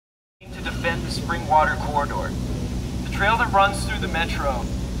defend the Springwater Corridor. The trail that runs through the metro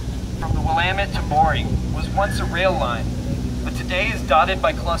from the Willamette to Boring was once a rail line, but today is dotted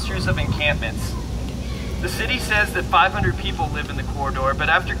by clusters of encampments. The city says that 500 people live in the corridor, but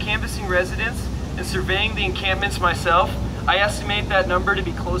after canvassing residents and surveying the encampments myself, I estimate that number to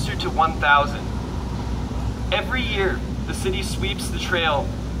be closer to 1,000. Every year, the city sweeps the trail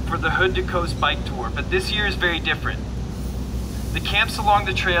for the Hood to Coast bike tour, but this year is very different. The camps along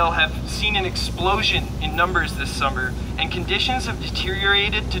the trail have seen an explosion in numbers this summer, and conditions have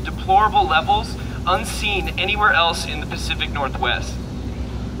deteriorated to deplorable levels unseen anywhere else in the Pacific Northwest.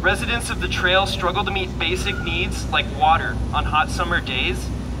 Residents of the trail struggle to meet basic needs like water on hot summer days.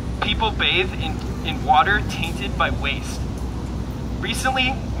 People bathe in water tainted by waste.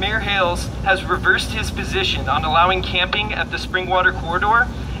 Recently, Mayor Hales has reversed his position on allowing camping at the Springwater Corridor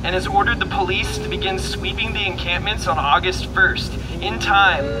and has ordered the police to begin sweeping the encampments on August 1st, in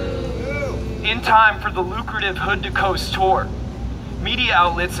time for the lucrative Hood to Coast tour. Media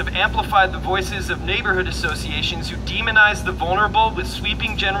outlets have amplified the voices of neighborhood associations who demonize the vulnerable with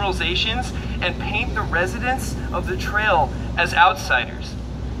sweeping generalizations and paint the residents of the trail as outsiders.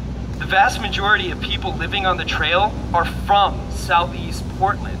 The vast majority of people living on the trail are from Southeast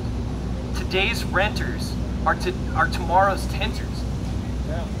Portland. Today's renters are tomorrow's tenters.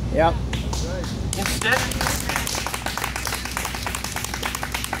 Yeah.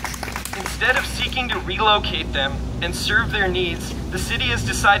 Instead of seeking to relocate them and serve their needs, the city has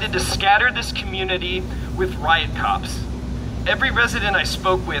decided to scatter this community with riot cops. Every resident I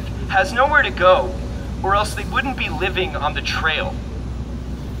spoke with has nowhere to go, or else they wouldn't be living on the trail.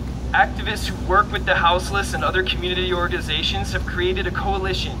 Activists who work with the houseless and other community organizations have created a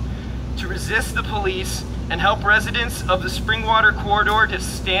coalition to resist the police and help residents of the Springwater Corridor to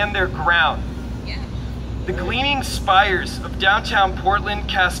stand their ground. The gleaming spires of downtown Portland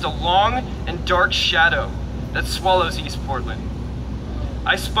cast a long and dark shadow that swallows East Portland.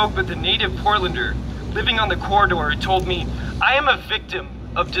 I spoke with a native Portlander living on the corridor who told me, "I am a victim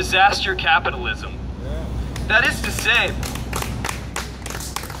of disaster capitalism." That is to say,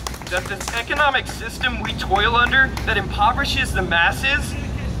 that the economic system we toil under that impoverishes the masses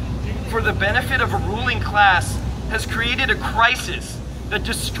for the benefit of a ruling class has created a crisis that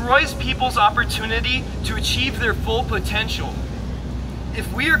destroys people's opportunity to achieve their full potential.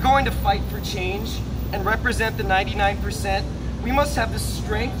 If we are going to fight for change and represent the 99%, we must have the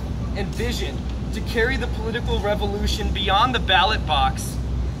strength and vision to carry the political revolution beyond the ballot box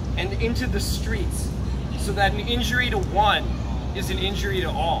and into the streets, so that an injury to one is an injury to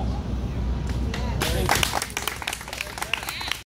all. Thank you.